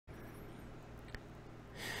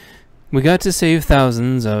We got to save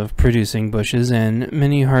thousands of producing bushes and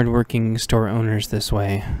many hard-working store owners this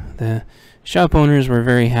way. The shop owners were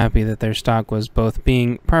very happy that their stock was both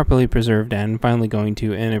being properly preserved and finally going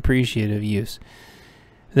to an appreciative use.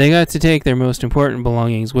 They got to take their most important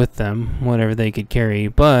belongings with them, whatever they could carry,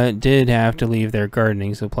 but did have to leave their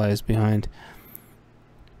gardening supplies behind.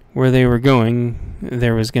 Where they were going,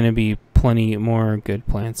 there was going to be plenty more good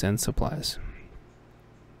plants and supplies.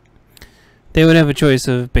 They would have a choice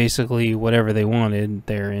of basically whatever they wanted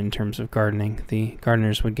there in terms of gardening. The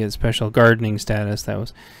gardeners would get special gardening status. That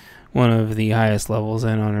was one of the highest levels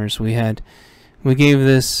and honors we had. We gave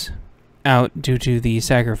this out due to the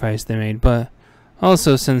sacrifice they made, but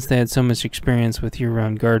also since they had so much experience with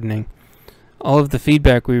year-round gardening. All of the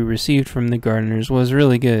feedback we received from the gardeners was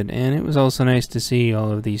really good, and it was also nice to see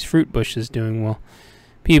all of these fruit bushes doing well.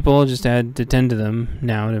 People just had to tend to them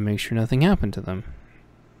now to make sure nothing happened to them.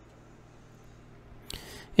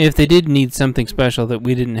 If they did need something special that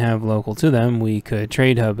we didn't have local to them, we could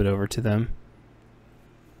trade hub it over to them.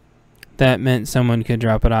 That meant someone could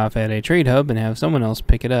drop it off at a trade hub and have someone else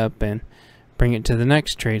pick it up and bring it to the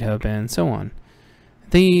next trade hub and so on.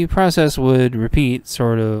 The process would repeat,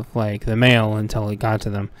 sort of like the mail, until it got to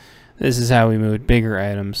them. This is how we moved bigger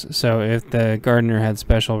items. So if the gardener had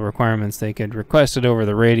special requirements, they could request it over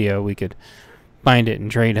the radio. We could find it and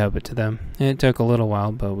trade hub it to them. It took a little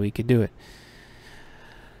while, but we could do it.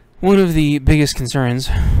 One of the biggest concerns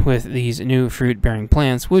with these new fruit-bearing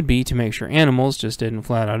plants would be to make sure animals just didn't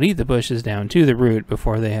flat out eat the bushes down to the root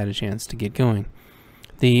before they had a chance to get going.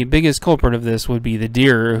 The biggest culprit of this would be the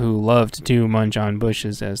deer, who loved to munch on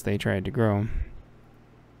bushes as they tried to grow.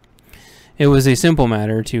 It was a simple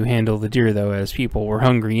matter to handle the deer, though, as people were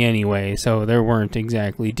hungry anyway, so there weren't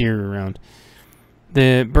exactly deer around.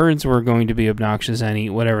 The birds were going to be obnoxious and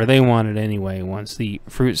eat whatever they wanted anyway. Once the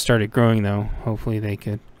fruit started growing, though, hopefully they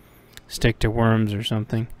could stick to worms or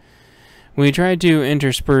something. We tried to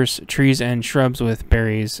intersperse trees and shrubs with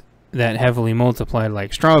berries that heavily multiplied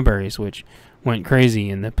like strawberries, which went crazy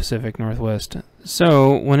in the Pacific Northwest.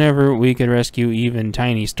 So, whenever we could rescue even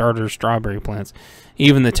tiny starter strawberry plants,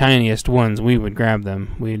 even the tiniest ones, we would grab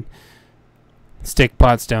them. We'd stick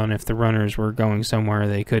pots down if the runners were going somewhere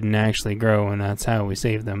they couldn't actually grow, and that's how we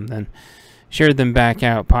saved them. Then shared them back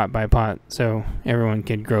out pot by pot so everyone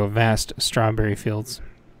could grow vast strawberry fields.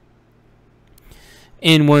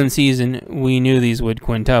 In one season, we knew these would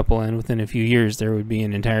quintuple, and within a few years there would be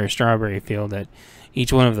an entire strawberry field at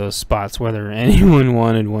each one of those spots, whether anyone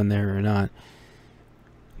wanted one there or not.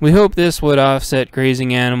 We hoped this would offset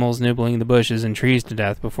grazing animals nibbling the bushes and trees to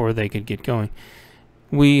death before they could get going.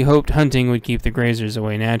 We hoped hunting would keep the grazers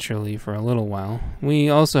away naturally for a little while. We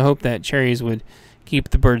also hoped that cherries would keep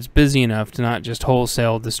the birds busy enough to not just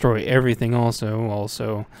wholesale destroy everything.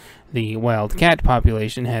 Also, the wild cat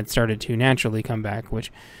population had started to naturally come back, which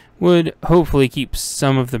would hopefully keep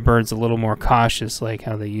some of the birds a little more cautious like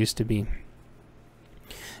how they used to be.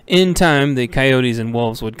 In time, the coyotes and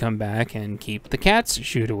wolves would come back and keep the cats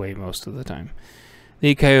shooed away most of the time.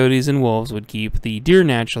 The coyotes and wolves would keep the deer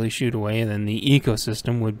naturally shooed away, and then the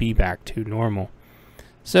ecosystem would be back to normal.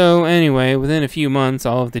 So anyway, within a few months,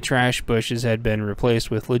 all of the trash bushes had been replaced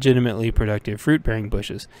with legitimately productive fruit-bearing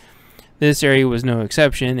bushes. This area was no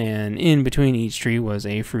exception, and in between each tree was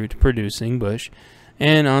a fruit-producing bush,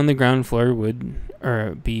 and on the ground floor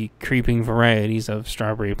would be creeping varieties of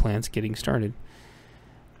strawberry plants getting started.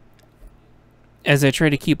 As I tried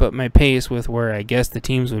to keep up my pace with where I guessed the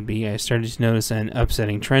teams would be, I started to notice an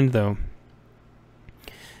upsetting trend, though.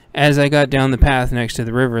 As I got down the path next to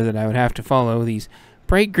the river that I would have to follow, these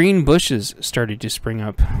bright green bushes started to spring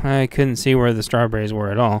up. I couldn't see where the strawberries were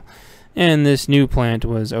at all, and this new plant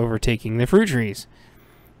was overtaking the fruit trees.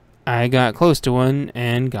 I got close to one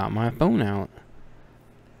and got my phone out.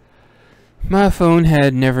 My phone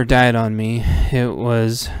had never died on me. It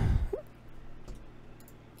was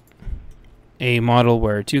a model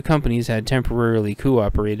where two companies had temporarily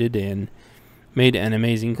cooperated and made an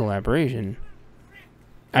amazing collaboration.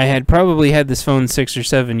 I had probably had this phone 6 or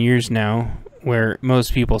 7 years now, where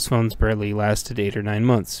most people's phones barely lasted 8 or 9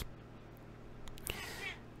 months.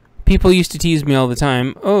 People used to tease me all the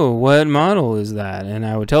time, "Oh, what model is that?" And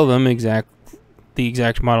I would tell them the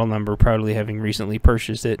exact model number, proudly having recently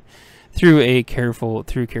purchased it through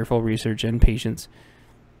careful research and patience.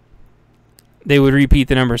 They would repeat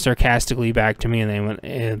the number sarcastically back to me,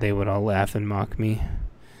 and they would all laugh and mock me.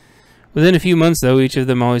 Within a few months, though, each of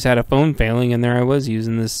them always had a phone failing, and there I was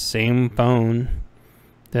using this same phone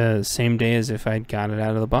the same day as if I'd got it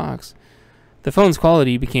out of the box. The phone's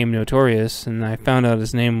quality became notorious, and I found out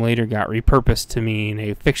his name later got repurposed to mean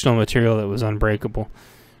a fictional material that was unbreakable.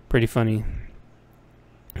 Pretty funny.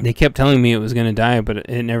 They kept telling me it was going to die, but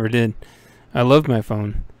it never did. I loved my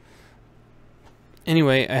phone.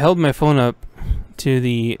 Anyway, I held my phone up to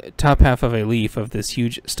the top half of a leaf of this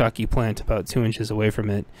huge stocky plant about 2 inches away from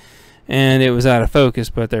it, and it was out of focus,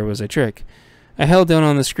 but there was a trick. I held down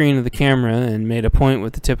on the screen of the camera and made a point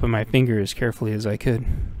with the tip of my finger as carefully as I could.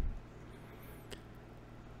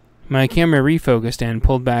 My camera refocused and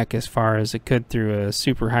pulled back as far as it could through a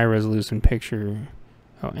super high resolution picture,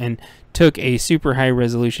 and took a super high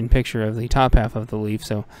resolution picture of the top half of the leaf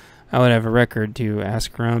so I would have a record to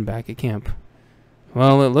ask around back at camp.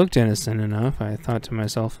 Well, it looked innocent enough, I thought to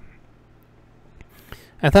myself.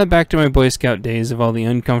 I thought back to my Boy Scout days of all the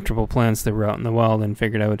uncomfortable plants that were out in the wild and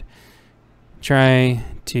figured I would try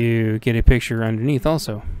to get a picture underneath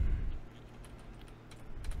also.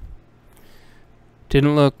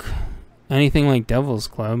 Didn't look anything like Devil's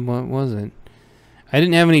Club. What was it? I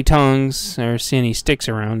didn't have any tongs or see any sticks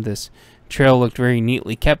around. This trail looked very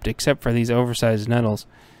neatly kept except for these oversized nettles.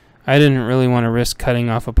 I didn't really want to risk cutting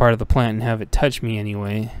off a part of the plant and have it touch me in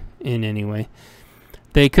any way.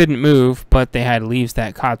 They couldn't move, but they had leaves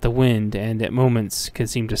that caught the wind and at moments could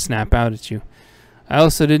seem to snap out at you. I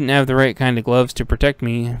also didn't have the right kind of gloves to protect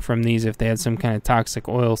me from these if they had some kind of toxic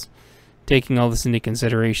oils. Taking all this into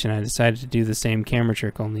consideration, I decided to do the same camera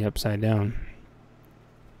trick, only upside down.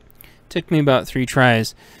 It took me about 3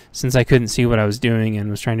 tries, since I couldn't see what I was doing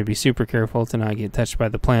and was trying to be super careful to not get touched by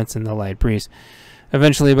the plants in the light breeze.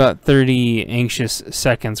 Eventually, about 30 anxious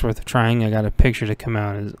seconds worth of trying, I got a picture to come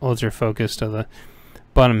out as ultra focused of the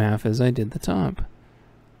bottom half as I did the top.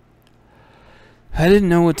 I didn't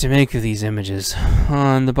know what to make of these images.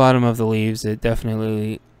 On the bottom of the leaves, it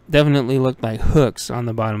definitely looked like hooks on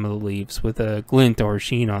the bottom of the leaves with a glint or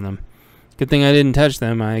sheen on them. Good thing I didn't touch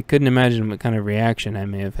them. I couldn't imagine what kind of reaction I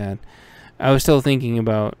may have had. I was still thinking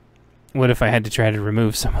about what if I had to try to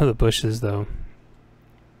remove some of the bushes, though.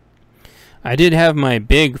 I did have my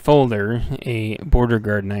big folder, a border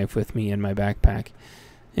guard knife, with me in my backpack.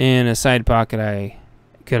 In a side pocket I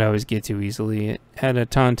could always get to easily. It had a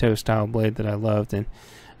Tonto style blade that I loved, and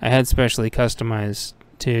I had specially customized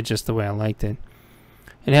to just the way I liked it.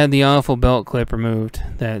 It had the awful belt clip removed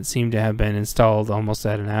that seemed to have been installed almost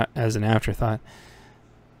as an afterthought.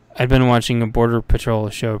 I'd been watching a Border Patrol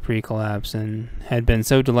show pre-collapse and had been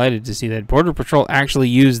so delighted to see that Border Patrol actually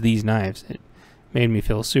used these knives. It made me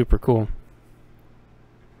feel super cool.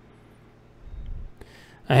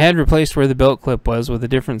 I had replaced where the belt clip was with a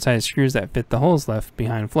different size screws that fit the holes left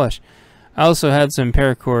behind flush. I also had some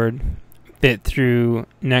paracord fit through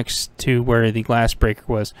next to where the glass breaker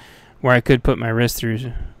was, where I could put my wrist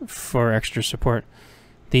through for extra support.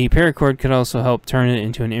 The paracord could also help turn it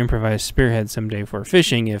into an improvised spearhead someday for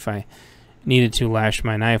fishing if I needed to lash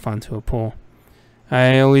my knife onto a pole.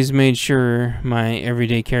 I always made sure my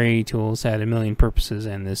everyday carry tools had a million purposes,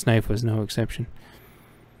 and this knife was no exception.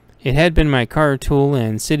 It had been my car tool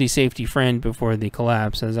and city safety friend before the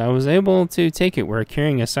collapse, as I was able to take it where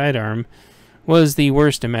carrying a sidearm was the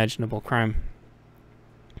worst imaginable crime.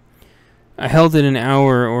 I held it an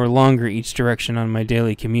hour or longer each direction on my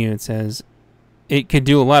daily commutes, as it could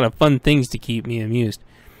do a lot of fun things to keep me amused.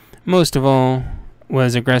 Most of all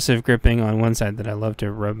was aggressive gripping on one side that I loved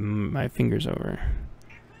to rub my fingers over.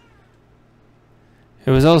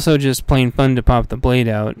 It was also just plain fun to pop the blade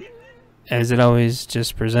out, as it always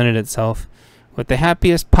just presented itself with the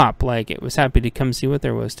happiest pop, like it was happy to come see what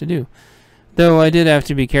there was to do. Though I did have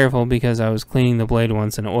to be careful because I was cleaning the blade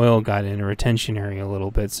once and oil got in a retention area a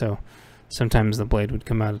little bit, so sometimes the blade would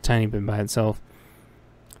come out a tiny bit by itself.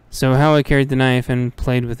 So how I carried the knife and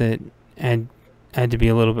played with it had to be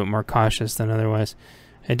a little bit more cautious than otherwise.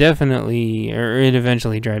 It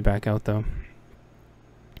eventually dried back out, though.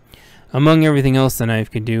 Among everything else the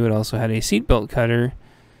knife could do, it also had a seatbelt cutter,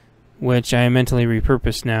 which I mentally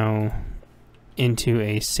repurposed now into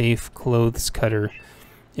a safe clothes cutter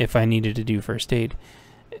if I needed to do first aid.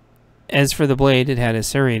 As for the blade, it had a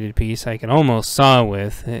serrated piece I could almost saw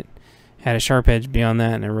with. It had a sharp edge beyond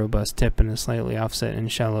that and a robust tip in a slightly offset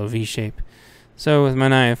and shallow V-shape. So with my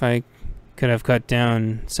knife, I could have cut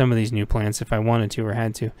down some of these new plants if I wanted to or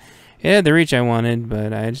had to. It had the reach I wanted,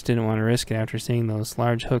 but I just didn't want to risk it after seeing those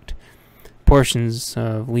large hooked portions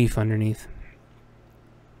of leaf underneath.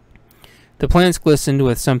 The plants glistened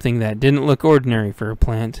with something that didn't look ordinary for a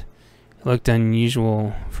plant. It looked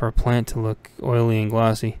unusual for a plant to look oily and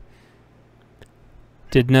glossy.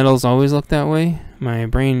 Did nettles always look that way? My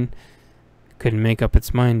brain couldn't make up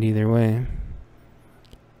its mind either way.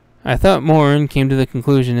 I thought more and came to the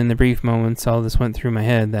conclusion in the brief moments all this went through my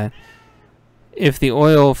head that if the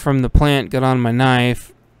oil from the plant got on my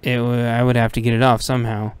knife, I would have to get it off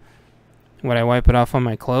somehow. Would I wipe it off on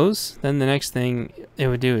my clothes? Then the next thing it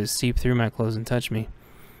would do is seep through my clothes and touch me.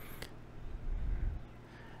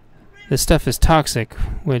 This stuff is toxic,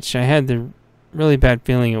 which I had the really bad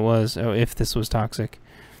feeling it was, if this was toxic.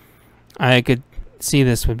 I could see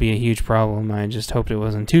this would be a huge problem. I just hoped it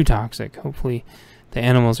wasn't too toxic. Hopefully the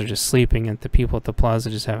animals are just sleeping and the people at the plaza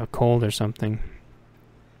just have a cold or something.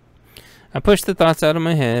 I pushed the thoughts out of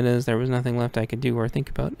my head as there was nothing left I could do or think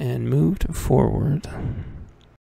about and moved forward.